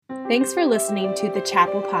Thanks for listening to the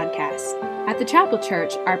Chapel Podcast. At the Chapel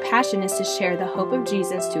Church, our passion is to share the hope of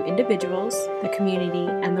Jesus to individuals, the community,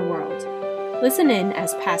 and the world. Listen in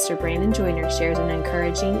as Pastor Brandon Joyner shares an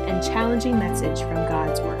encouraging and challenging message from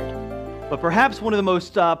God's Word. But perhaps one of the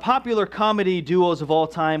most popular comedy duos of all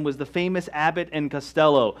time was the famous Abbott and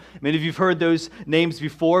Costello. Many of you have heard those names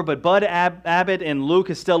before, but Bud Abbott and Lou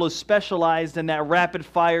Costello specialized in that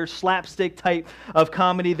rapid-fire slapstick type of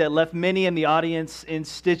comedy that left many in the audience in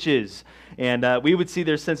stitches. And we would see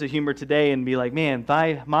their sense of humor today and be like, man,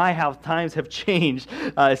 how times have changed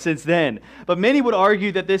since then. But many would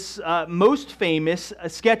argue that this most famous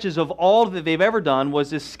sketches of all that they've ever done was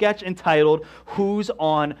this sketch entitled, Who's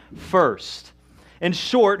on First? In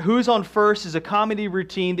short, Who's on First is a comedy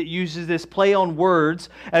routine that uses this play on words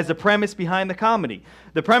as the premise behind the comedy.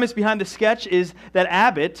 The premise behind the sketch is that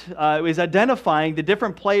Abbott is identifying the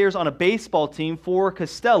different players on a baseball team for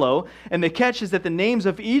Costello, and the catch is that the names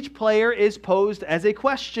of each player is posed as a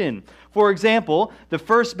question. For example, the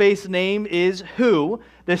first base name is who,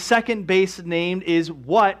 the second base named is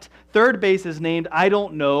what, third base is named I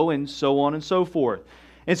don't know, and so on and so forth.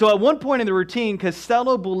 And so at one point in the routine,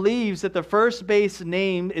 Costello believes that the first base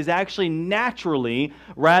name is actually naturally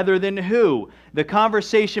rather than who. The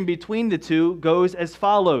conversation between the two goes as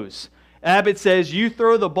follows. Abbott says, you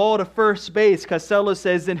throw the ball to first base. Costello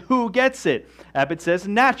says, then who gets it? Abbott says,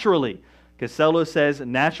 naturally. Costello says,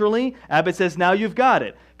 naturally? Abbott says, now you've got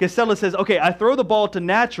it. Costello says, okay, I throw the ball to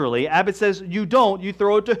naturally. Abbott says, you don't. You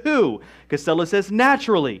throw it to who? Costello says,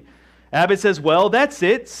 naturally. Abbott says, well, that's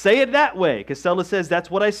it. Say it that way. Costello says,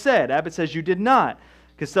 that's what I said. Abbott says, you did not.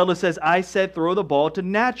 Costello says, I said throw the ball to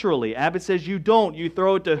naturally. Abbott says, you don't. You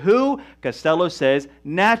throw it to who? Costello says,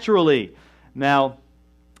 naturally. Now,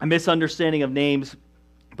 a misunderstanding of names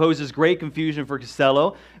poses great confusion for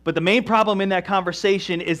Costello, but the main problem in that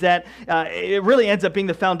conversation is that it really ends up being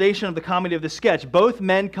the foundation of the comedy of the sketch. Both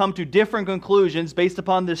men come to different conclusions based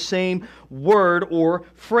upon the same word or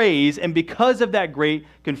phrase, and because of that great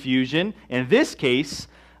confusion, in this case,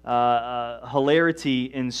 hilarity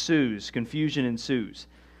ensues, confusion ensues.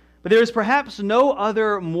 But there is perhaps no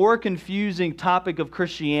other more confusing topic of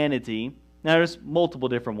Christianity. Now, there's multiple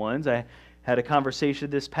different ones. I had a conversation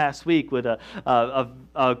this past week with a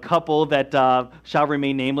couple that shall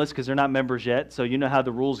remain nameless because they're not members yet, so you know how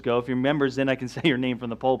the rules go. If you're members, then I can say your name from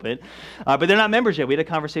the pulpit. But they're not members yet. We had a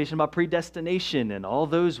conversation about predestination and all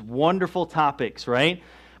those wonderful topics, right?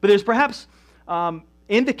 But there's perhaps,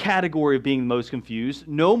 in the category of being the most confused,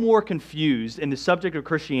 no more confused in the subject of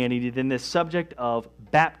Christianity than the subject of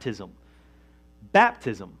baptism.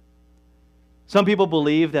 Baptism. Some people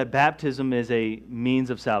believe that baptism is a means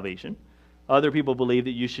of salvation. Other people believe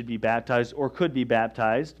that you should be baptized or could be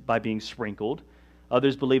baptized by being sprinkled.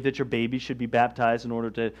 Others believe that your baby should be baptized in order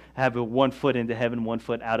to have one foot into heaven, one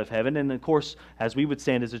foot out of heaven. And of course, as we would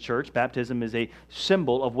stand as a church, baptism is a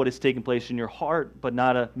symbol of what is taking place in your heart, but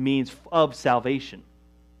not a means of salvation.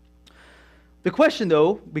 The question,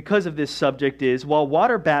 though, because of this subject is, while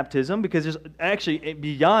water baptism, because there's actually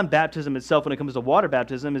beyond baptism itself when it comes to water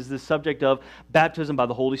baptism, is the subject of baptism by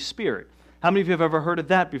the Holy Spirit. How many of you have ever heard of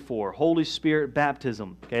that before? Holy Spirit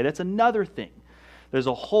baptism. Okay, that's another thing. There's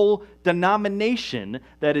a whole denomination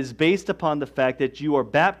that is based upon the fact that you are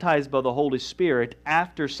baptized by the Holy Spirit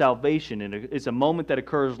after salvation. And it's a moment that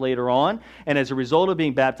occurs later on. And as a result of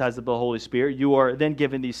being baptized by the Holy Spirit, you are then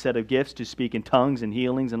given these set of gifts to speak in tongues and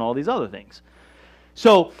healings and all these other things.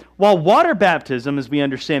 So, while water baptism, as we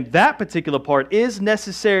understand that particular part, is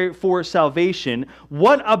necessary for salvation,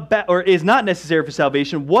 is not necessary for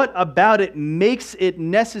salvation, what about it makes it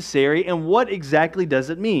necessary, and what exactly does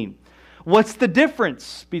it mean? What's the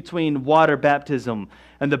difference between water baptism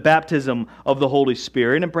and the baptism of the Holy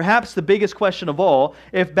Spirit? And perhaps the biggest question of all,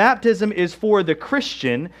 if baptism is for the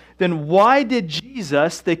Christian, then why did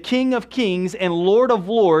Jesus, the King of Kings and Lord of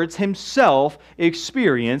Lords himself,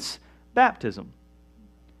 experience baptism?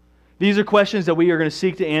 These are questions that we are going to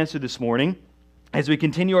seek to answer this morning as we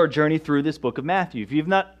continue our journey through this book of Matthew. If you've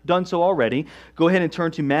not done so already, go ahead and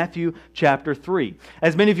turn to Matthew chapter 3.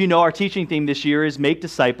 As many of you know, our teaching theme this year is Make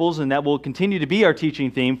Disciples, and that will continue to be our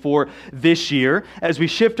teaching theme for this year as we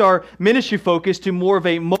shift our ministry focus to more of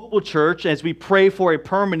a mobile church as we pray for a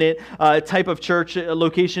permanent type of church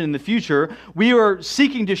location in the future. We are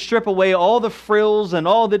seeking to strip away all the frills and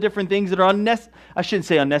all the different things that are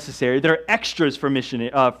unnecessary, that are extras for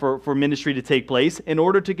ministry to take place in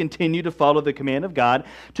order to continue to follow the command of God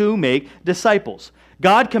to make disciples.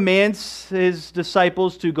 God commands his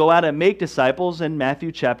disciples to go out and make disciples in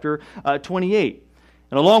Matthew chapter 28.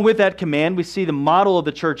 And along with that command, we see the model of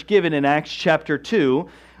the church given in Acts chapter 2,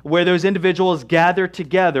 where those individuals gather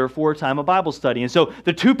together for a time of Bible study. And so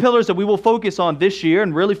the two pillars that we will focus on this year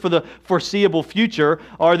and really for the foreseeable future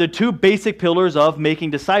are the two basic pillars of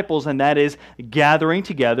making disciples, and that is gathering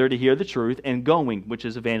together to hear the truth and going, which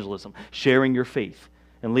is evangelism, sharing your faith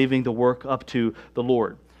and leaving the work up to the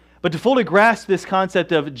Lord. But to fully grasp this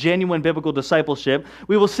concept of genuine biblical discipleship,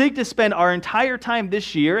 we will seek to spend our entire time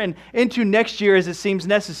this year and into next year as it seems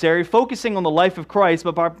necessary, focusing on the life of Christ,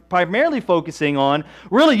 but primarily focusing on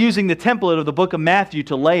really using the template of the book of Matthew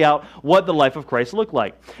to lay out what the life of Christ looked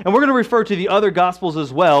like. And we're going to refer to the other Gospels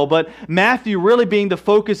as well, but Matthew really being the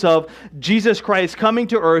focus of Jesus Christ coming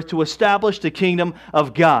to earth to establish the kingdom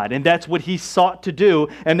of God. And that's what he sought to do,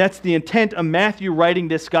 and that's the intent of Matthew writing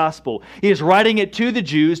this Gospel. He is writing it to the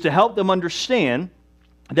Jews to help them understand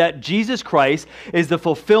that Jesus Christ is the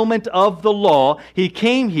fulfillment of the law. He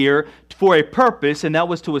came here for a purpose, and that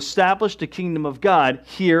was to establish the kingdom of God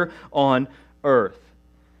here on earth.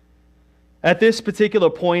 At this particular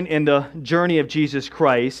point in the journey of Jesus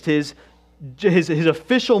Christ, his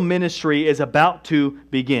official ministry is about to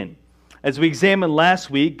begin. As we examined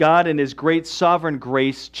last week, God in His great sovereign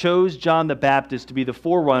grace chose John the Baptist to be the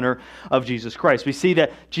forerunner of Jesus Christ. We see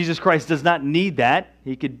that Jesus Christ does not need that.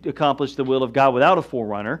 He could accomplish the will of God without a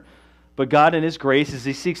forerunner. But God in His grace, as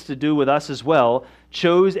He seeks to do with us as well,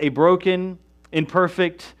 chose a broken,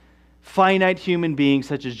 imperfect, finite human being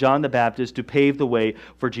such as John the Baptist to pave the way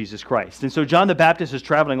for Jesus Christ. And so John the Baptist is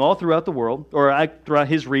traveling all throughout the world, or throughout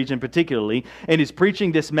his region particularly, and is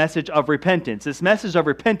preaching this message of repentance. This message of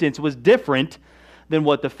repentance was different than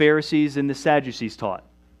what the Pharisees and the Sadducees taught.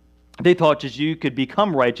 They taught that you could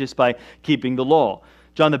become righteous by keeping the law.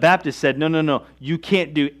 John the Baptist said, no, you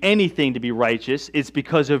can't do anything to be righteous. It's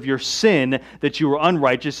because of your sin that you are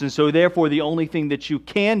unrighteous, and so therefore the only thing that you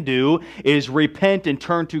can do is repent and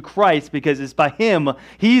turn to Christ, because it's by Him,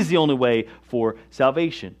 He's the only way for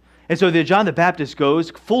salvation. And so John the Baptist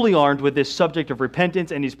goes fully armed with this subject of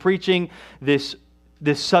repentance, and he's preaching this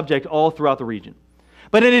subject all throughout the region.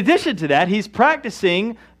 But in addition to that, he's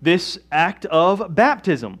practicing this act of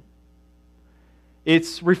baptism.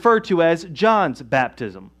 It's referred to as John's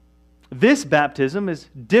baptism. This baptism is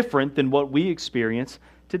different than what we experience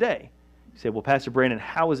today. You say, well, Pastor Brandon,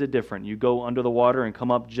 how is it different? You go under the water and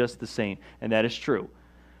come up just the same. And that is true.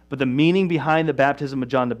 But the meaning behind the baptism of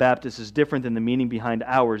John the Baptist is different than the meaning behind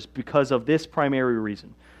ours because of this primary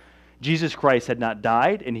reason. Jesus Christ had not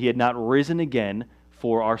died and He had not risen again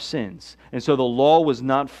for our sins. And so the law was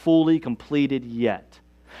not fully completed yet.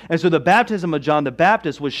 And so the baptism of John the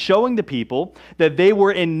Baptist was showing the people that they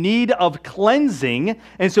were in need of cleansing,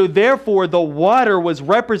 and so therefore the water was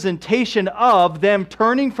representation of them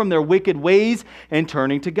turning from their wicked ways and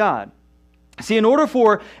turning to God. See, in order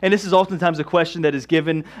for, and this is oftentimes a question that is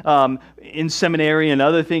given in seminary and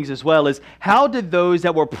other things as well, is how did those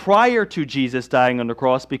that were prior to Jesus dying on the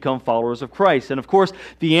cross become followers of Christ? And of course,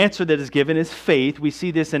 the answer that is given is faith. We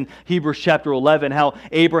see this in Hebrews chapter 11, how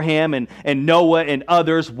Abraham and Noah and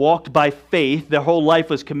others walked by faith. Their whole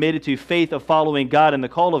life was committed to faith of following God and the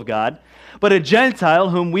call of God. But a Gentile,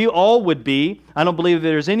 whom we all would be, I don't believe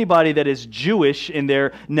there's anybody that is Jewish in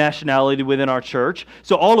their nationality within our church.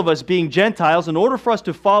 So all of us being Gentiles, in order for us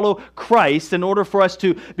to follow Christ, in order for us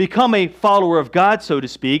to become a follower of God, so to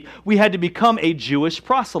speak, we had to become a Jewish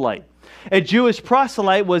proselyte. A Jewish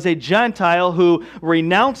proselyte was a Gentile who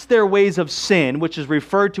renounced their ways of sin, which is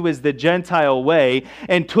referred to as the Gentile way,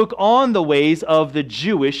 and took on the ways of the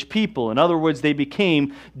Jewish people. In other words, they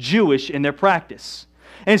became Jewish in their practice.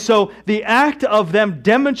 And so the act of them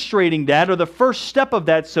demonstrating that, or the first step of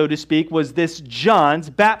that, so to speak, was this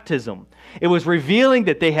John's baptism. It was revealing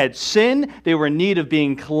that they had sinned, they were in need of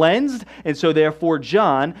being cleansed, and so therefore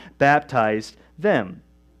John baptized them.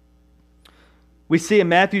 We see in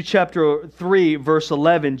Matthew chapter 3, verse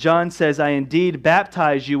 11, John says, I indeed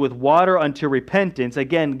baptize you with water unto repentance,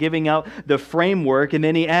 again giving out the framework, and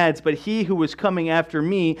then he adds, but he who is coming after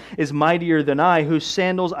me is mightier than I, whose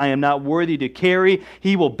sandals I am not worthy to carry.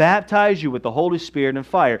 He will baptize you with the Holy Spirit and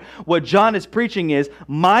fire. What John is preaching is,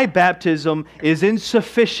 my baptism is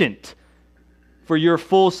insufficient for your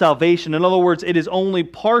full salvation. In other words, it is only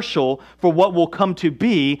partial for what will come to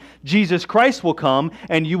be. Jesus Christ will come,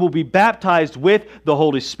 and you will be baptized with the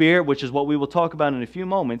Holy Spirit, which is what we will talk about in a few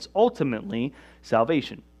moments, ultimately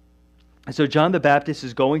salvation. And so John the Baptist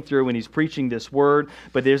is going through and he's preaching this word,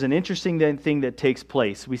 but there's an interesting thing that takes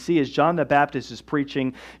place. We see as John the Baptist is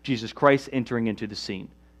preaching, Jesus Christ entering into the scene.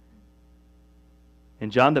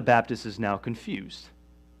 And John the Baptist is now confused,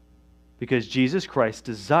 because Jesus Christ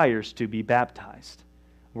desires to be baptized.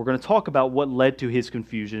 We're going to talk about what led to his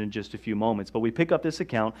confusion in just a few moments, but we pick up this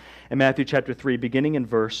account in Matthew chapter 3, beginning in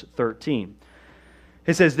verse 13.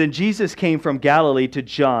 It says, "Then Jesus came from Galilee to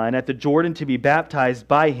John at the Jordan to be baptized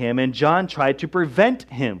by him, and John tried to prevent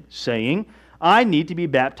him, saying, 'I need to be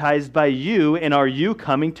baptized by you, and are you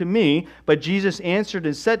coming to me?' But Jesus answered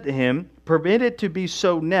and said to him, 'Permit it to be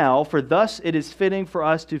so now, for thus it is fitting for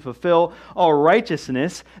us to fulfill all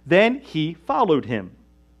righteousness.' Then he followed him.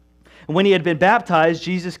 And when he had been baptized,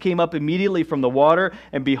 Jesus came up immediately from the water,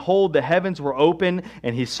 and behold, the heavens were open,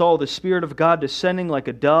 and he saw the Spirit of God descending like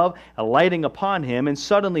a dove, alighting upon him. And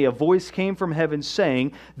suddenly a voice came from heaven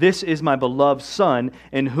saying, 'This is my beloved Son,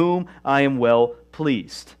 in whom I am well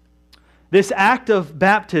pleased.'" This act of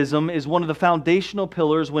baptism is one of the foundational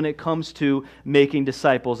pillars when it comes to making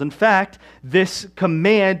disciples. In fact, this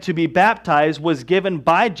command to be baptized was given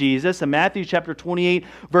by Jesus in Matthew chapter 28,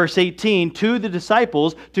 verse 18, to the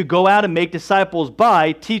disciples to go out and make disciples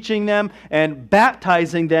by teaching them and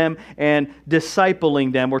baptizing them and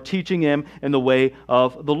discipling them, or teaching them in the way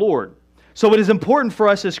of the Lord. So it is important for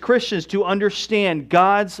us as Christians to understand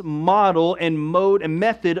God's model and mode and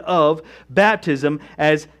method of baptism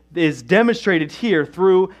as is demonstrated here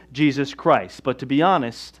through Jesus Christ. But to be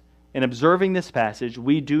honest, in observing this passage,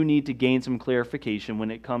 we do need to gain some clarification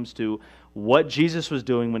when it comes to what Jesus was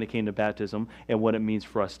doing when it came to baptism and what it means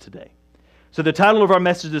for us today. So the title of our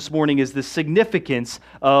message this morning is "The Significance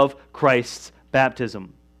of Christ's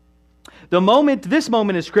Baptism." This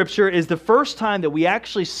moment in Scripture is the first time that we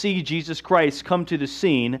actually see Jesus Christ come to the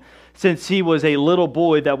scene since he was a little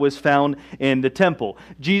boy that was found in the temple.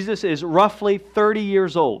 Jesus is roughly 30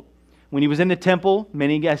 years old. When he was in the temple,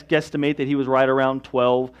 many guesstimate that he was right around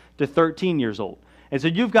 12 to 13 years old. And so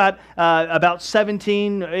you've got about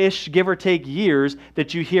 17-ish, give or take, years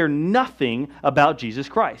that you hear nothing about Jesus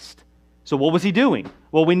Christ. So what was he doing?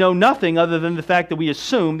 Well, we know nothing other than the fact that we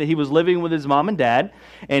assume that he was living with his mom and dad,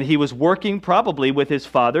 and he was working probably with his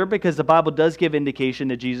father, because the Bible does give indication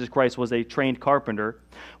that Jesus Christ was a trained carpenter,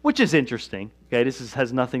 which is interesting. Okay,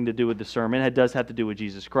 has nothing to do with the sermon. It does have to do with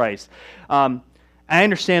Jesus Christ. I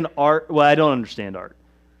understand art. Well, I don't understand art.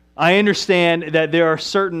 I understand that there are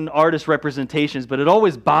certain artist representations, but it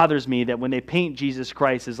always bothers me that when they paint Jesus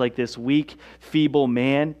Christ as like this weak, feeble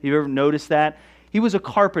man. You ever noticed that? He was a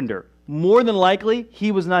carpenter. More than likely,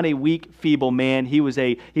 he was not a weak, feeble man. He was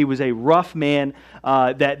a rough man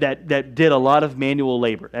that did a lot of manual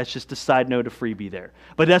labor. That's just a side note, a freebie there.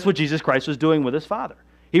 But that's what Jesus Christ was doing with his father.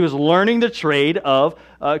 He was learning the trade of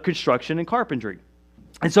construction and carpentry.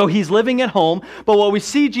 And so he's living at home, but what we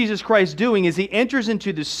see Jesus Christ doing is he enters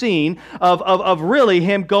into the scene of really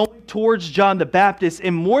him going towards John the Baptist,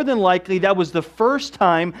 and more than likely that was the first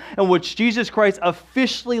time in which Jesus Christ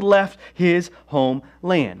officially left his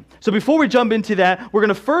homeland. So before we jump into that, we're going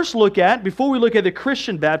to first before we look at the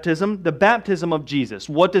Christian baptism, the baptism of Jesus.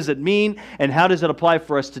 What does it mean, and how does it apply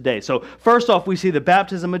for us today? So first off, we see the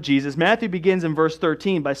baptism of Jesus. Matthew begins in verse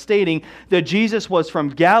 13 by stating that Jesus was from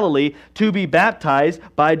Galilee to be baptized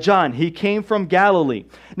by John. He came from Galilee.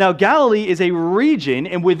 Now, Galilee is a region,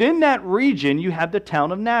 and within that region, you have the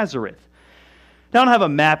town of Nazareth. Now, I don't have a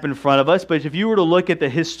map in front of us, but if you were to look at the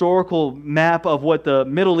historical map of what the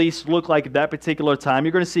Middle East looked like at that particular time,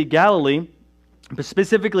 you're going to see Galilee, but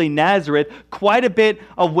specifically Nazareth, quite a bit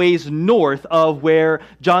of ways north of where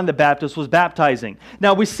John the Baptist was baptizing.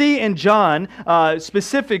 Now, we see in John,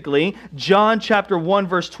 specifically, John chapter 1,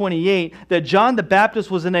 verse 28, that John the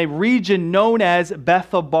Baptist was in a region known as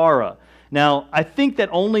Bethabara. Now, I think that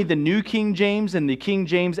only the New King James and the King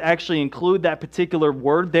James actually include that particular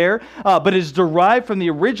word there, but it's derived from the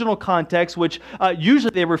original context, which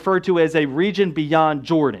usually they refer to as a region beyond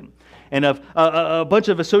Jordan. And of a bunch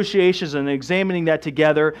of associations and examining that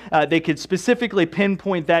together, they could specifically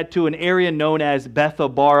pinpoint that to an area known as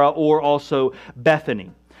Bethabara, or also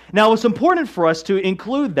Bethany. Now, it's important for us to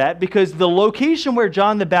include that because the location where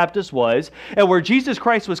John the Baptist was and where Jesus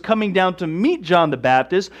Christ was coming down to meet John the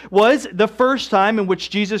Baptist was the first time in which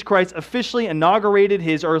Jesus Christ officially inaugurated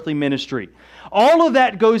his earthly ministry. All of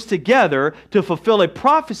that goes together to fulfill a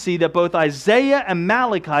prophecy that both Isaiah and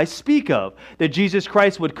Malachi speak of, that Jesus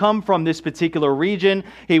Christ would come from this particular region,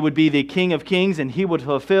 he would be the King of Kings, and he would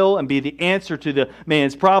fulfill and be the answer to the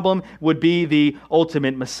man's problem, would be the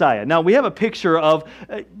ultimate Messiah. Now, we have a picture of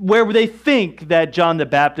where they think that John the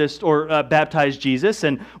Baptist baptized Jesus,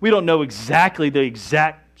 and we don't know exactly the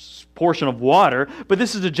exact portion of water, but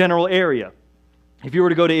this is a general area. If you were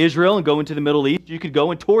to go to Israel and go into the Middle East, you could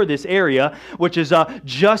go and tour this area, which is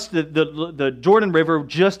just the Jordan River,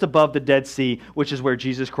 just above the Dead Sea, which is where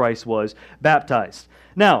Jesus Christ was baptized.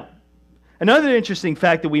 Now, another interesting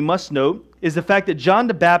fact that we must note is the fact that John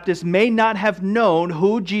the Baptist may not have known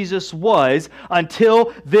who Jesus was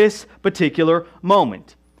until this particular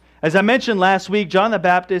moment. As I mentioned last week, John the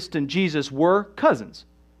Baptist and Jesus were cousins.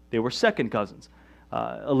 They were second cousins.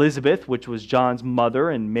 Elizabeth, which was John's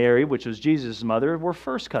mother, and Mary, which was Jesus' mother, were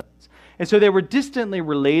first cousins. And so they were distantly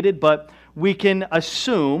related, but we can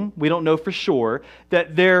assume, we don't know for sure,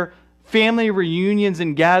 that their family reunions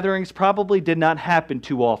and gatherings probably did not happen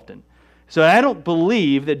too often. So I don't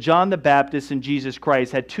believe that John the Baptist and Jesus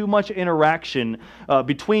Christ had too much interaction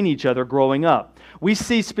between each other growing up. We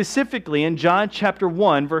see specifically in John chapter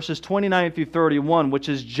 1, verses 29 through 31, which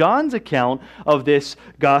is John's account of this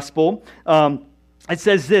gospel. It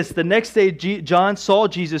says this: the next day John saw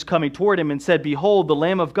Jesus coming toward him and said, "Behold, the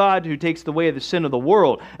Lamb of God who takes away the sin of the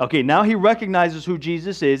world." Okay, now he recognizes who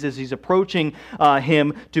Jesus is as he's approaching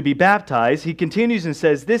him to be baptized. He continues and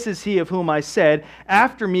says, "This is he of whom I said,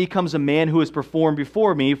 after me comes a man who is performed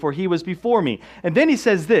before me, for he was before me." And then he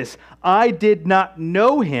says this: "I did not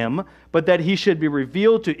know him, but that he should be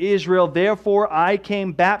revealed to Israel. Therefore I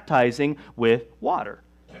came baptizing with water."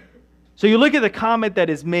 So you look at the comment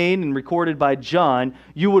that is made and recorded by John,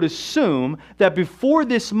 you would assume that before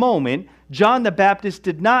this moment, John the Baptist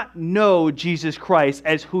did not know Jesus Christ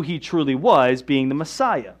as who he truly was, being the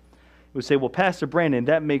Messiah. You would say, well, Pastor Brandon,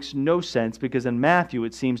 that makes no sense, because in Matthew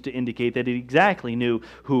it seems to indicate that he exactly knew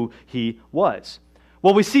who he was.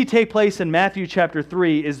 What we see take place in Matthew chapter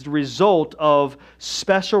 3 is the result of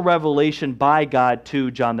special revelation by God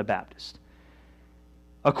to John the Baptist.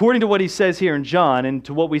 According to what he says here in John and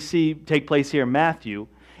to what we see take place here in Matthew,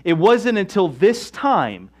 it wasn't until this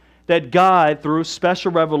time that God, through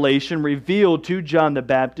special revelation, revealed to John the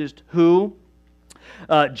Baptist who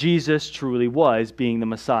Jesus truly was, being the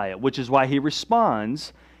Messiah, which is why he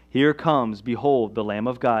responds, "Here comes, behold, the Lamb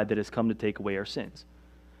of God that has come to take away our sins."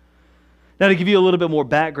 Now, to give you a little bit more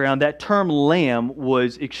background, that term lamb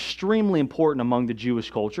was extremely important among the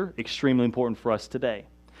Jewish culture, extremely important for us today.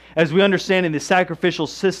 As we understand in the sacrificial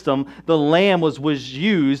system, the lamb was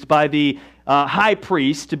used by the high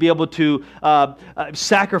priest to be able to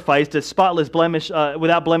sacrifice. The spotless,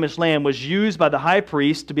 without blemish lamb was used by the high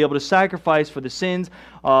priest to be able to sacrifice for the sins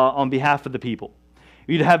on behalf of the people.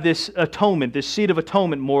 You'd have this atonement, this seat of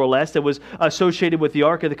atonement, more or less, that was associated with the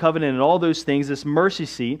Ark of the Covenant and all those things, this mercy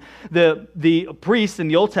seat. The priest in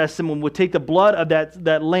the Old Testament would take the blood of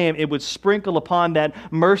that lamb, it would sprinkle upon that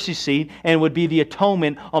mercy seat, and would be the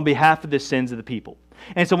atonement on behalf of the sins of the people.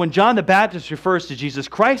 And so when John the Baptist refers to Jesus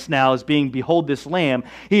Christ now as being, "Behold this Lamb,"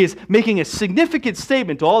 he is making a significant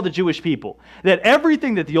statement to all the Jewish people that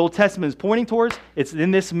everything that the Old Testament is pointing towards, it's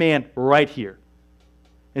in this man right here.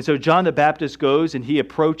 And so John the Baptist goes and he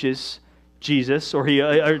approaches Jesus, or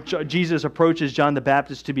Jesus approaches John the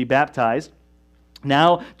Baptist to be baptized.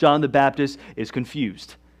 Now John the Baptist is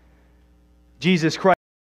confused. Jesus Christ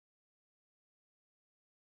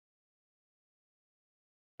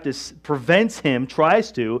prevents him, tries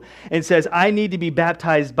to, and says, "I need to be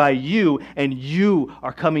baptized by you, and you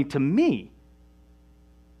are coming to me."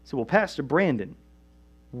 So, well, Pastor Brandon,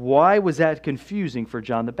 why was that confusing for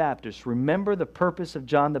John the Baptist? Remember the purpose of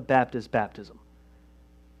John the Baptist's baptism.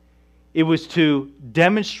 It was to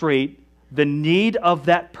demonstrate the need of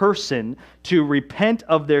that person to repent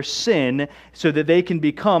of their sin so that they can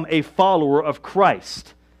become a follower of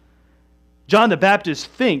Christ. John the Baptist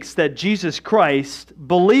thinks that Jesus Christ,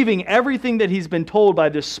 believing everything that he's been told by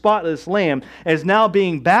this spotless lamb, is now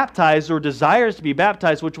being baptized or desires to be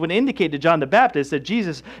baptized, which would indicate to John the Baptist that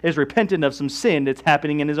Jesus is repentant of some sin that's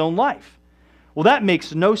happening in his own life. Well, that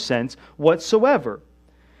makes no sense whatsoever.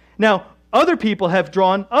 Now, other people have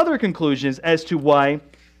drawn other conclusions as to why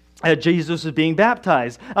Jesus is being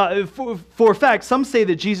baptized. For a fact, some say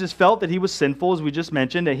that Jesus felt that he was sinful, as we just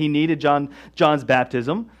mentioned, that he needed John's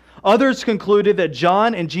baptism. Others concluded that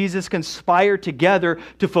John and Jesus conspired together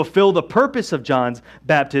to fulfill the purpose of John's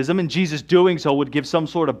baptism, and Jesus doing so would give some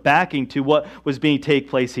sort of backing to what was being take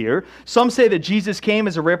place here. Some say that Jesus came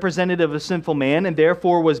as a representative of a sinful man and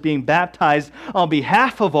therefore was being baptized on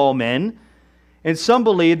behalf of all men. And some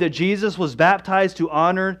believe that Jesus was baptized to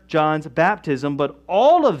honor John's baptism, but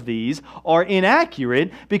all of these are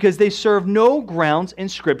inaccurate because they serve no grounds in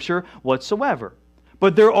Scripture whatsoever.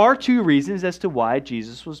 But there are two reasons as to why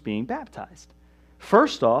Jesus was being baptized.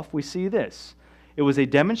 First off, we see this. It was a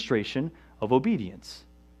demonstration of obedience.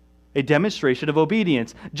 A demonstration of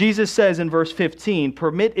obedience. Jesus says in verse 15,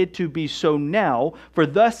 "Permit it to be so now, for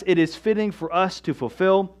thus it is fitting for us to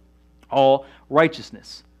fulfill all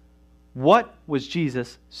righteousness." What was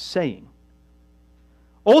Jesus saying?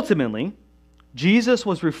 Ultimately, Jesus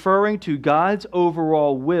was referring to God's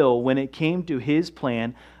overall will when it came to his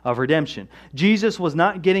plan of redemption. Jesus was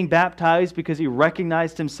not getting baptized because he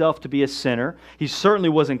recognized himself to be a sinner. He certainly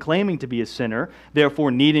wasn't claiming to be a sinner,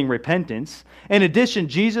 therefore needing repentance. In addition,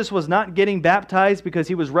 Jesus was not getting baptized because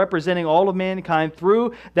he was representing all of mankind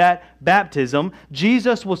through that baptism.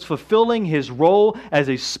 Jesus was fulfilling his role as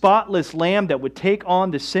a spotless lamb that would take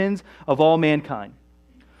on the sins of all mankind.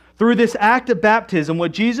 Through this act of baptism,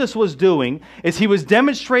 what Jesus was doing is he was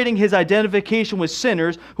demonstrating his identification with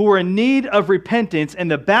sinners who were in need of repentance,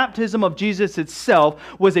 and the baptism of Jesus itself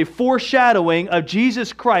was a foreshadowing of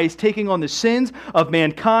Jesus Christ taking on the sins of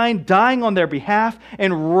mankind, dying on their behalf,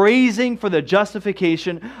 and raising for the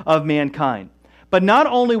justification of mankind. But not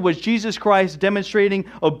only was Jesus Christ demonstrating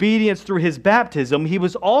obedience through his baptism, he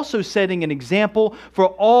was also setting an example for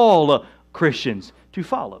all Christians to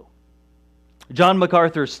follow. John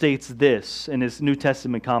MacArthur states this in his New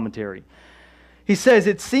Testament commentary. He says,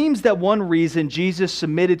 "It seems that one reason Jesus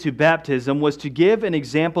submitted to baptism was to give an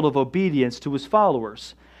example of obedience to his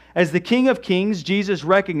followers. As the King of Kings, Jesus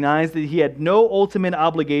recognized that he had no ultimate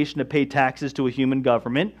obligation to pay taxes to a human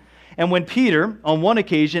government. And when Peter, on one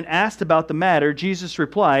occasion, asked about the matter, Jesus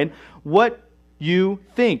replied, 'What you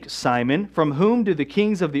think, Simon? From whom do the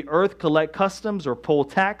kings of the earth collect customs or poll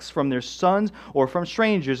tax? From their sons or from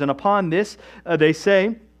strangers?' And upon this they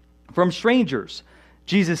say, 'From strangers.'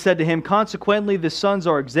 Jesus said to him, 'Consequently the sons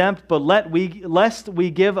are exempt, but lest we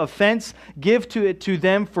give offense, give to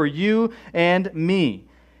them for you and me.'"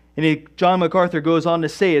 And John MacArthur goes on to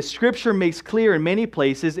say, "As Scripture makes clear in many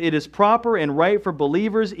places, it is proper and right for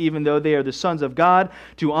believers, even though they are the sons of God,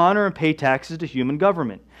 to honor and pay taxes to human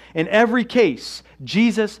government. In every case,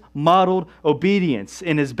 Jesus modeled obedience.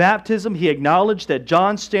 In his baptism, he acknowledged that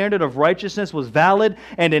John's standard of righteousness was valid,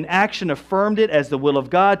 and in action affirmed it as the will of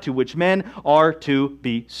God to which men are to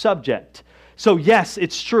be subject." So yes,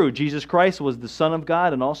 it's true, Jesus Christ was the Son of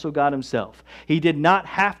God and also God himself. He did not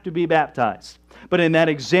have to be baptized. But in that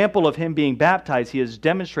example of him being baptized, he is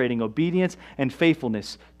demonstrating obedience and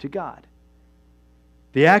faithfulness to God.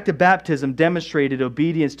 The act of baptism demonstrated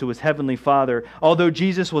obedience to his heavenly Father. Although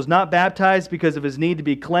Jesus was not baptized because of his need to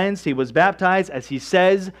be cleansed, he was baptized, as he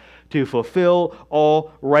says, to fulfill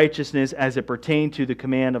all righteousness as it pertained to the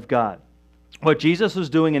command of God. What Jesus was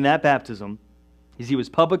doing in that baptism is he was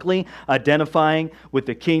publicly identifying with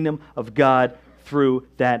the kingdom of God through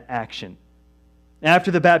that action.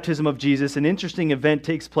 After the baptism of Jesus, an interesting event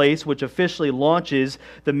takes place which officially launches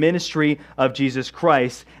the ministry of Jesus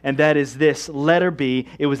Christ, and that is this, letter B,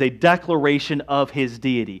 it was a declaration of his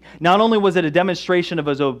deity. Not only was it a demonstration of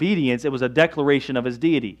his obedience, it was a declaration of his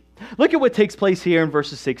deity. Look at what takes place here in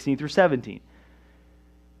verses 16 through 17.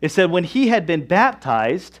 It said, "When he had been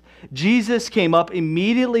baptized, Jesus came up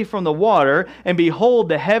immediately from the water, and behold,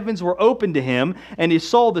 the heavens were opened to him, and he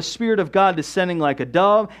saw the Spirit of God descending like a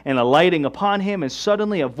dove and alighting upon him, and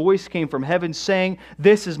suddenly a voice came from heaven saying,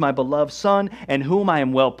 'This is my beloved Son, in whom I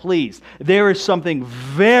am well pleased.'" There is something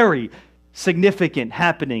very significant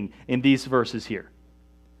happening in these verses here.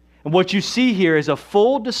 And what you see here is a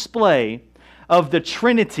full display of the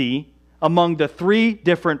Trinity among the three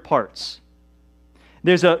different parts.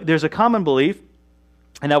 There's a common belief,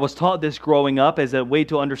 and I was taught this growing up as a way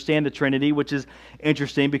to understand the Trinity, which is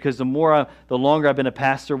interesting because the longer I've been a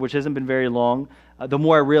pastor, which hasn't been very long, the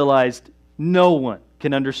more I realized no one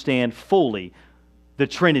can understand fully the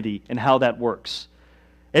Trinity and how that works.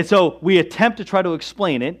 And so we attempt to try to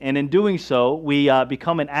explain it, and in doing so, we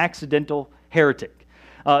become an accidental heretic.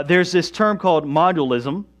 There's this term called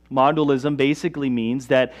modalism. Modalism basically means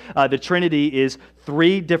that the Trinity is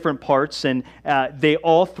three different parts, and they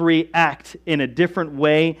all three act in a different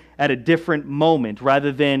way at a different moment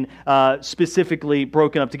rather than specifically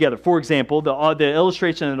broken up together. For example, the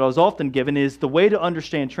illustration that I was often given is the way to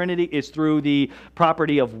understand Trinity is through the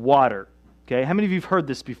property of water. Okay, how many of you have heard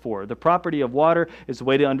this before? The property of water is the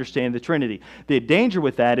way to understand the Trinity. The danger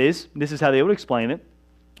with that is, this is how they would explain it,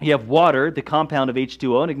 you have water, the compound of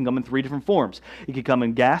H2O, and it can come in three different forms. It can come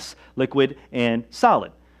in gas, liquid, and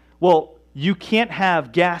solid. Well, you can't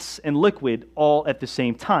have gas and liquid all at the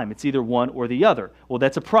same time. It's either one or the other. Well,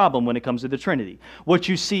 that's a problem when it comes to the Trinity. What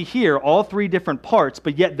you see here, all three different parts,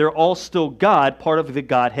 but yet they're all still God, part of the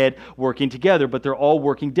Godhead working together, but they're all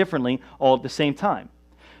working differently all at the same time.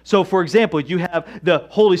 So, for example, you have the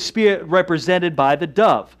Holy Spirit represented by the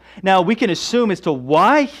dove. Now, we can assume as to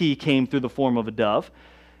why he came through the form of a dove.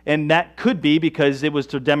 And that could be because it was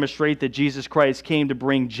to demonstrate that Jesus Christ came to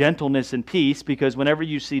bring gentleness and peace, because whenever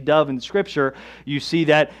you see dove in Scripture, you see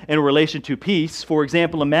that in relation to peace. For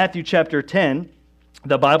example, in Matthew chapter 10,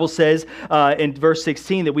 The Bible says in verse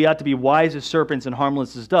 16 that we ought to be wise as serpents and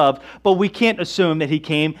harmless as doves, but we can't assume that he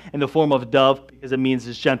came in the form of a dove because it means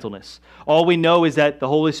his gentleness. All we know is that the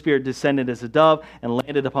Holy Spirit descended as a dove and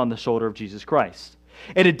landed upon the shoulder of Jesus Christ.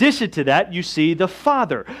 In addition to that, you see the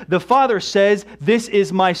Father. The Father says, "This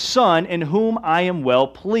is my Son in whom I am well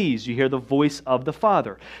pleased." You hear the voice of the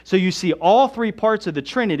Father. So you see all three parts of the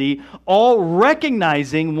Trinity all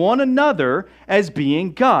recognizing one another as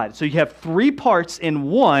being God. So you have three parts in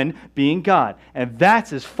one being God. And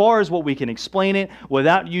that's as far as what we can explain it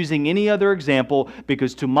without using any other example,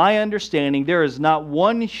 because to my understanding, there is not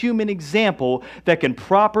one human example that can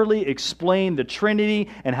properly explain the Trinity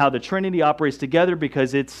and how the Trinity operates together,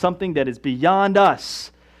 because it's something that is beyond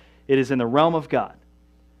us. It is in the realm of God.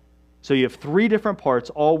 So you have three different parts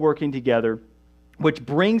all working together, which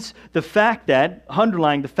brings the fact that,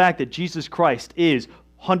 underlying the fact that Jesus Christ is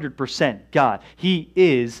 100% God. He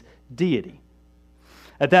is deity.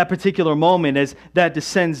 At that particular moment, as that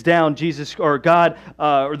descends down, Jesus or God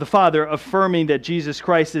or the Father affirming that Jesus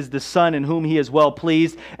Christ is the Son in whom he is well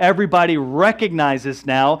pleased, everybody recognizes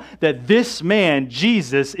now that this man,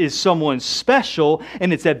 Jesus, is someone special,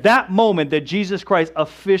 and it's at that moment that Jesus Christ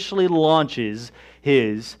officially launches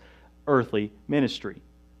his earthly ministry.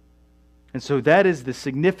 And so that is the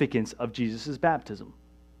significance of Jesus' baptism.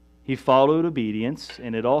 He followed obedience,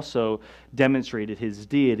 and it also demonstrated his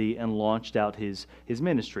deity and launched out his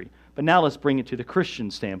ministry. But now let's bring it to the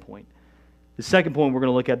Christian standpoint. The second point we're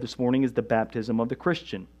going to look at this morning is the baptism of the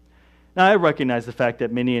Christian. Now, I recognize the fact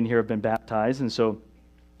that many in here have been baptized, and so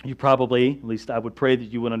you probably, at least I would pray that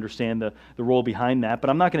you would understand the role behind that, but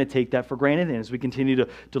I'm not going to take that for granted. And as we continue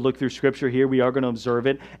to look through Scripture here, we are going to observe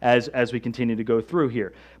it as we continue to go through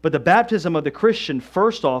here. But the baptism of the Christian,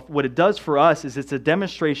 first off, what it does for us is it's a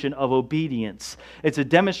demonstration of obedience. It's a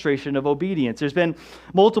demonstration of obedience. There's been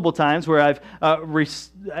multiple times where I've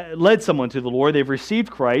led someone to the Lord. They've received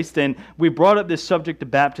Christ, and we brought up this subject of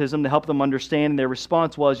baptism to help them understand, and their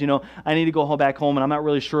response was, I need to go back home, and I'm not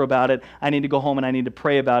really sure about it. I need to go home, and I need to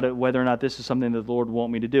pray about it, whether or not this is something that the Lord will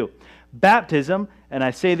want me to do. Baptism, and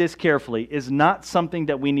I say this carefully, is not something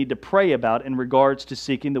that we need to pray about in regards to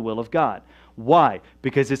seeking the will of God. Why?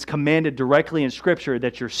 Because it's commanded directly in Scripture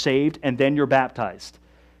that you're saved and then you're baptized.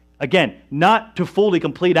 Again, not to fully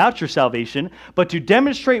complete out your salvation, but to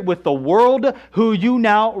demonstrate with the world who you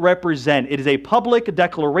now represent. It is a public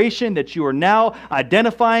declaration that you are now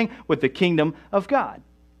identifying with the kingdom of God.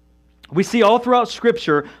 We see all throughout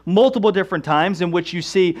Scripture multiple different times in which you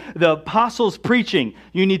see the apostles preaching,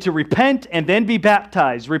 you need to repent and then be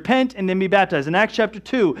baptized. Repent and then be baptized. In Acts chapter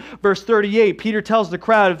 2, verse 38, Peter tells the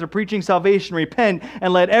crowd, if they're preaching salvation, repent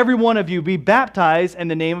and let every one of you be baptized in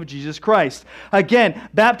the name of Jesus Christ. Again,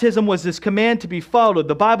 baptism was this command to be followed.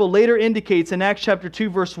 The Bible later indicates in Acts chapter 2,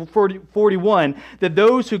 verse 41, that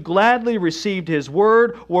those who gladly received his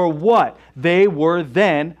word were what? They were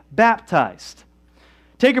then baptized.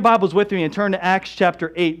 Take your Bibles with me and turn to Acts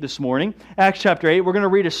chapter 8 this morning. Acts chapter 8, we're going to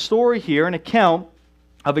read a story here, an account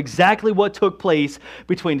of exactly what took place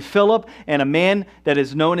between Philip and a man that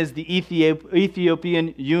is known as the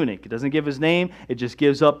Ethiopian eunuch. It doesn't give his name, it just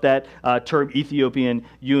gives up that term Ethiopian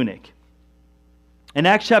eunuch. In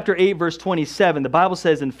Acts chapter 8, verse 27, the Bible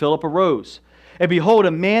says, "And Philip arose. And behold,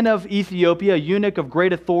 a man of Ethiopia, a eunuch of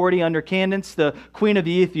great authority under Candace, the queen of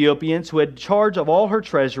the Ethiopians, who had charge of all her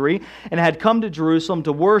treasury, and had come to Jerusalem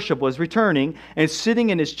to worship, was returning, and sitting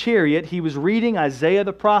in his chariot, he was reading Isaiah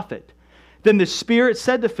the prophet. Then the Spirit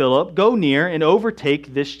said to Philip, go near and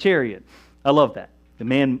overtake this chariot." I love that.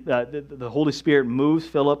 The Holy Spirit moves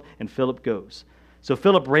Philip, and Philip goes. So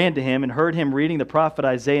Philip ran to him and heard him reading the prophet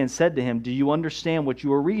Isaiah, and said to him, "Do you understand what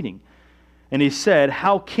you are reading?" And he said,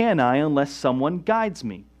 "How can I unless someone guides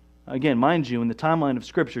me?" Again, mind you, in the timeline of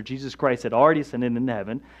Scripture, Jesus Christ had already ascended into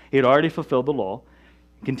heaven. He had already fulfilled the law.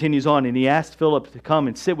 He continues on, and he asked Philip to come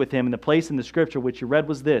and sit with him. And the place in the Scripture which he read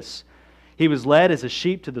was this: "He was led as a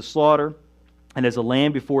sheep to the slaughter, and as a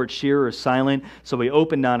lamb before its shearer is silent, so he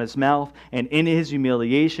opened not his mouth. And in his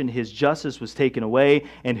humiliation his justice was taken away.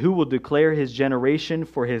 And who will declare his generation?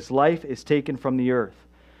 For his life is taken from the earth."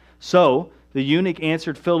 So the eunuch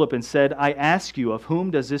answered Philip and said, "I ask you, of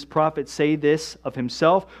whom does this prophet say this, of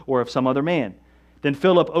himself or of some other man?" Then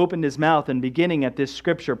Philip opened his mouth, and beginning at this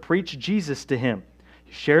scripture, preached Jesus to him.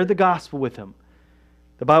 He shared the gospel with him.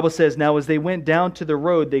 The Bible says, "Now as they went down to the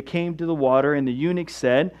road, they came to the water, and the eunuch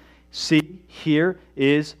said, 'See, here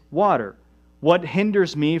is water. What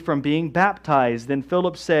hinders me from being baptized?' Then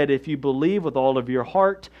Philip said, 'If you believe with all of your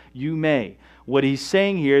heart, you may.'" What he's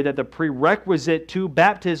saying here, that the prerequisite to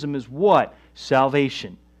baptism is what?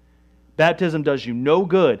 Salvation. Baptism does you no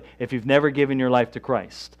good if you've never given your life to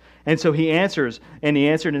Christ. And so he answered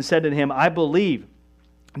and said to him, I believe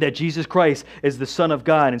that Jesus Christ is the Son of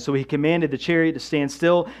God. And so he commanded the chariot to stand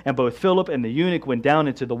still, and both Philip and the eunuch went down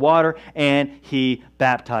into the water, and he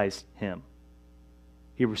baptized him.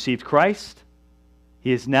 He received Christ.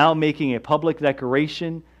 He is now making a public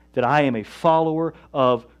declaration that I am a follower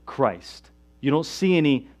of Christ. You don't see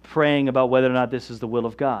any praying about whether or not this is the will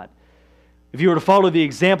of God. If you were to follow the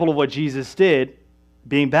example of what Jesus did,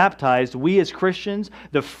 being baptized, we as Christians,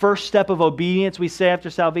 the first step of obedience we say after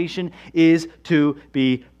salvation is to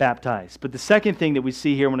be baptized. But the second thing that we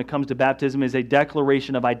see here when it comes to baptism is a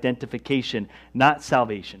declaration of identification, not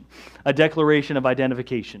salvation. A declaration of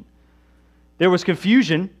identification. There was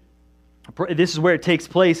confusion. This is where it takes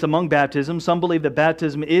place among baptisms. Some believe that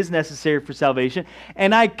baptism is necessary for salvation,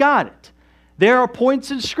 and I got it. There are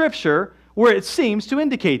points in Scripture where it seems to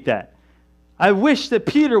indicate that. I wish that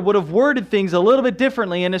Peter would have worded things a little bit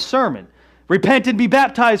differently in his sermon. Repent and be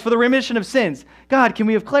baptized for the remission of sins. God, can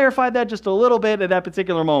we have clarified that just a little bit at that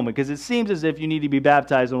particular moment? Because it seems as if you need to be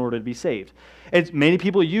baptized in order to be saved. Many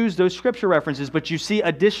people use those Scripture references, but you see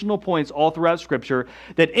additional points all throughout Scripture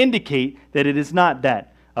that indicate that it is not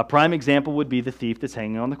that. A prime example would be the thief that's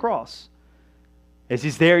hanging on the cross. As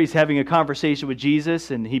he's there, he's having a conversation with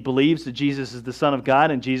Jesus, and he believes that Jesus is the Son of God,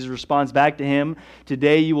 and Jesus responds back to him,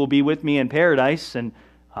 today you will be with me in paradise. And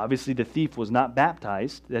obviously the thief was not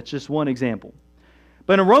baptized. That's just one example.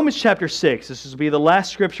 But in Romans chapter 6, this will be the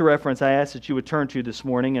last Scripture reference I asked that you would turn to this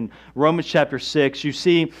morning. In Romans chapter 6, you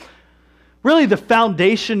see really the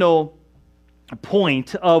foundational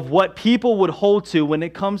point of what people would hold to when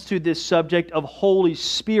it comes to this subject of Holy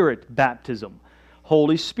Spirit baptism.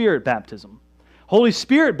 Holy Spirit baptism. Holy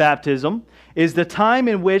Spirit baptism is the time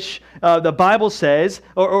in which the Bible says,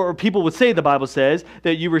 or people would say the Bible says,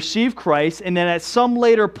 that you receive Christ, and then at some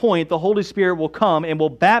later point the Holy Spirit will come and will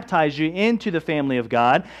baptize you into the family of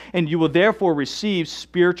God, and you will therefore receive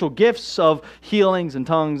spiritual gifts of healings and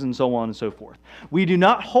tongues and so on and so forth. We do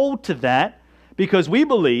not hold to that because we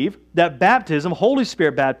believe that baptism, Holy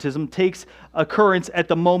Spirit baptism, takes occurrence at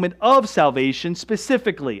the moment of salvation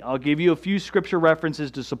specifically. I'll give you a few Scripture references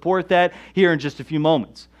to support that here in just a few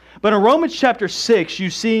moments. But in Romans chapter 6, you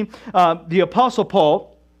see the Apostle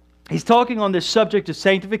Paul, he's talking on this subject of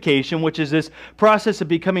sanctification, which is this process of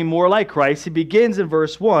becoming more like Christ. He begins in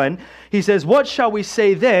verse 1. He says, what shall we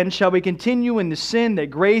say then? Shall we continue in the sin that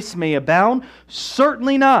grace may abound?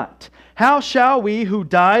 Certainly not. How shall we who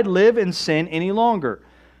died live in sin any longer?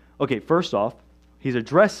 Okay, first off, he's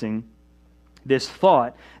addressing this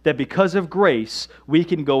thought that because of grace, we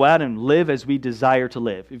can go out and live as we desire to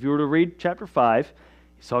live. If you were to read chapter 5,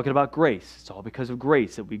 he's talking about grace. It's all because of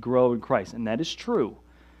grace that we grow in Christ, and that is true.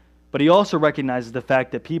 But he also recognizes the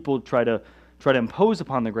fact that people try to impose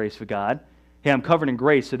upon the grace of God. Hey, I'm covered in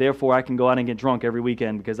grace, so therefore I can go out and get drunk every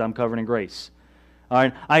weekend because I'm covered in grace. All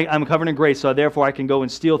right, I'm covered in grace, so therefore I can go and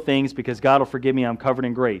steal things because God will forgive me, I'm covered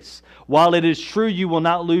in grace. While it is true you will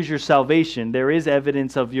not lose your salvation, there is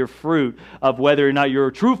evidence of your fruit of whether or not you're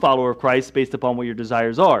a true follower of Christ based upon what your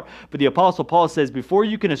desires are. But the Apostle Paul says, before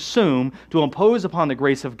you can assume to impose upon the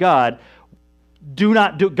grace of God,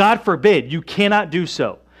 God forbid, you cannot do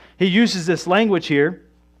so. He uses this language here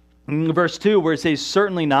in verse 2 where it says,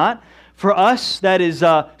 certainly not. For us, that is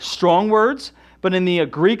strong words. But in the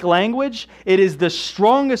Greek language, it is the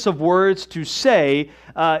strongest of words to say,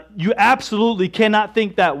 you absolutely cannot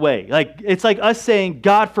think that way. It's like us saying,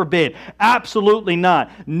 God forbid, absolutely not.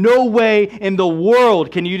 No way in the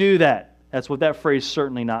world can you do that. That's what that phrase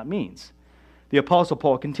certainly not means. The Apostle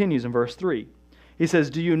Paul continues in verse 3. He says,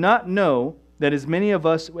 do you not know that as many of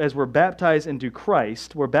us as were baptized into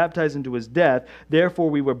Christ, were baptized into his death, therefore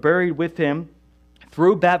we were buried with him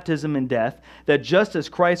through baptism and death, that just as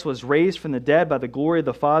Christ was raised from the dead by the glory of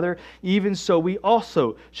the Father, even so we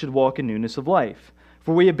also should walk in newness of life.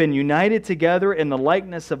 For we have been united together in the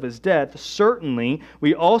likeness of his death, certainly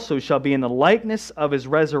we also shall be in the likeness of his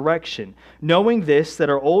resurrection, knowing this, that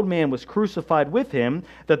our old man was crucified with him,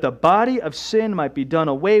 that the body of sin might be done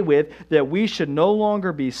away with, that we should no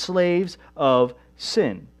longer be slaves of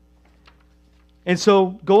sin. And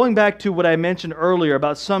so, going back to what I mentioned earlier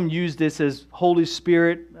about some use this as Holy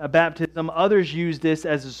Spirit baptism, others use this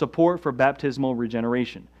as a support for baptismal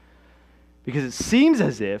regeneration. Because it seems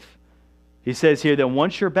as if, he says here that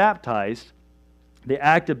once you're baptized, the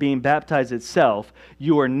act of being baptized itself,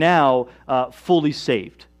 you are now fully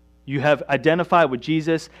saved. You have identified with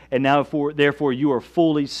Jesus, and now therefore you are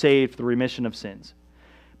fully saved for the remission of sins.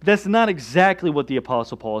 But that's not exactly what the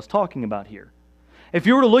Apostle Paul is talking about here. If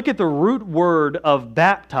you were to look at the root word of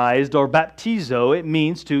baptized or baptizo, it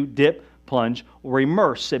means to dip, plunge, or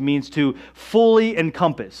immerse. It means to fully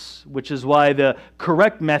encompass, which is why the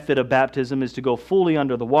correct method of baptism is to go fully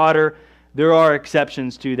under the water. There are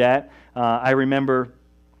exceptions to that. I remember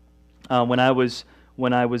when I was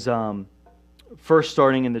first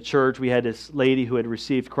starting in the church, we had this lady who had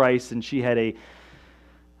received Christ, and she had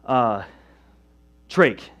a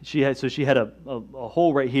trach. She had a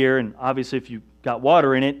hole right here, and obviously if you got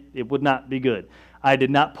water in it, it would not be good. I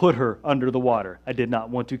did not put her under the water. I did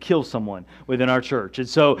not want to kill someone within our church. And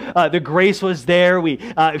so the grace was there.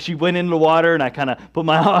 She went into the water, and I kind of put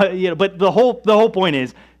my, but the whole point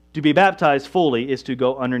is, to be baptized fully is to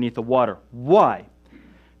go underneath the water. Why?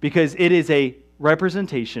 Because it is a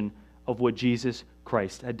representation of what Jesus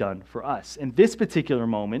Christ had done for us. In this particular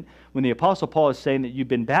moment, when the Apostle Paul is saying that you've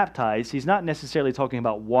been baptized, he's not necessarily talking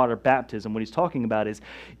about water baptism. What he's talking about is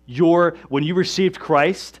when you received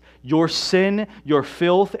Christ, your sin, your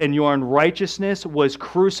filth, and your unrighteousness was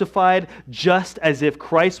crucified just as if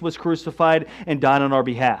Christ was crucified and died on our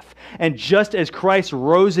behalf. And just as Christ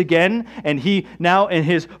rose again, and he now in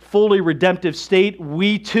his fully redemptive state,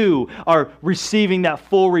 we too are receiving that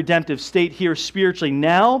full redemptive state here spiritually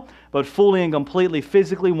now, but fully and completely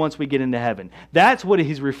physically once we get into heaven. That's what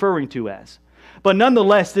he's referring to as. But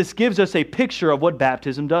nonetheless, this gives us a picture of what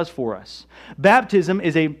baptism does for us. Baptism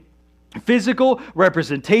is a physical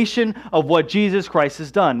representation of what Jesus Christ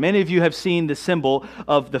has done. Many of you have seen the symbol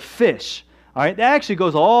of the fish. All right, that actually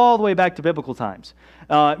goes all the way back to biblical times.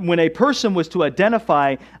 When a person was to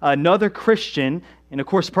identify another Christian, and of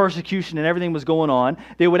course persecution and everything was going on,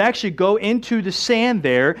 they would actually go into the sand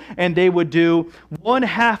there and they would do one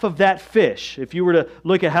half of that fish. If you were to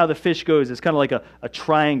look at how the fish goes, it's kind of like a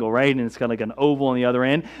triangle, right? And it's kind of like an oval on the other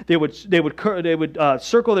end. They would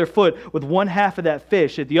circle their foot with one half of that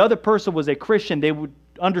fish. If the other person was a Christian, they would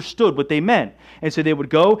understood what they meant. And so they would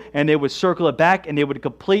go and they would circle it back and they would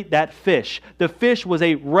complete that fish. The fish was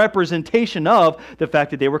a representation of the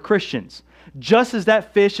fact that they were Christians. Just as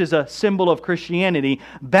that fish is a symbol of Christianity,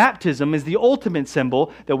 baptism is the ultimate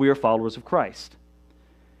symbol that we are followers of Christ.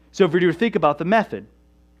 So if we were to think about the method,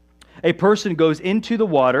 a person goes into the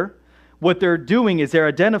water. What they're doing is they're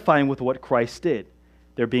identifying with what Christ did.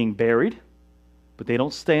 They're being buried, but they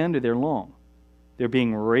don't stay under there long. They're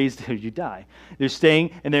being raised as you die. They're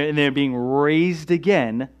staying and they're being raised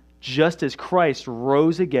again, just as Christ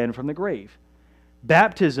rose again from the grave.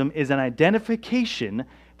 Baptism is an identification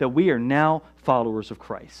that we are now followers of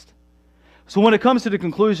Christ. So when it comes to the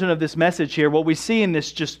conclusion of this message here, what we see in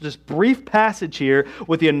this brief passage here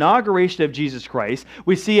with the inauguration of Jesus Christ,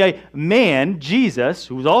 we see a man, Jesus,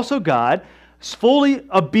 who's also God, fully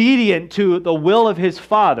obedient to the will of his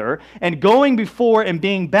Father and going before and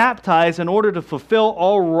being baptized in order to fulfill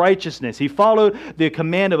all righteousness. He followed the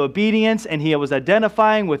command of obedience and he was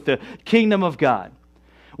identifying with the kingdom of God.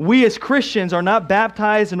 We as Christians are not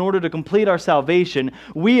baptized in order to complete our salvation.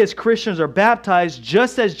 We as Christians are baptized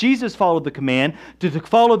just as Jesus followed the command, to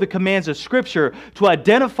follow the commands of Scripture, to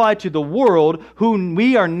identify to the world whom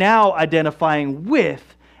we are now identifying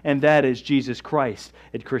with, and that is Jesus Christ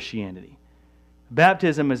and Christianity.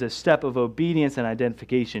 Baptism is a step of obedience and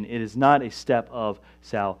identification. It is not a step of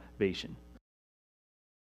salvation.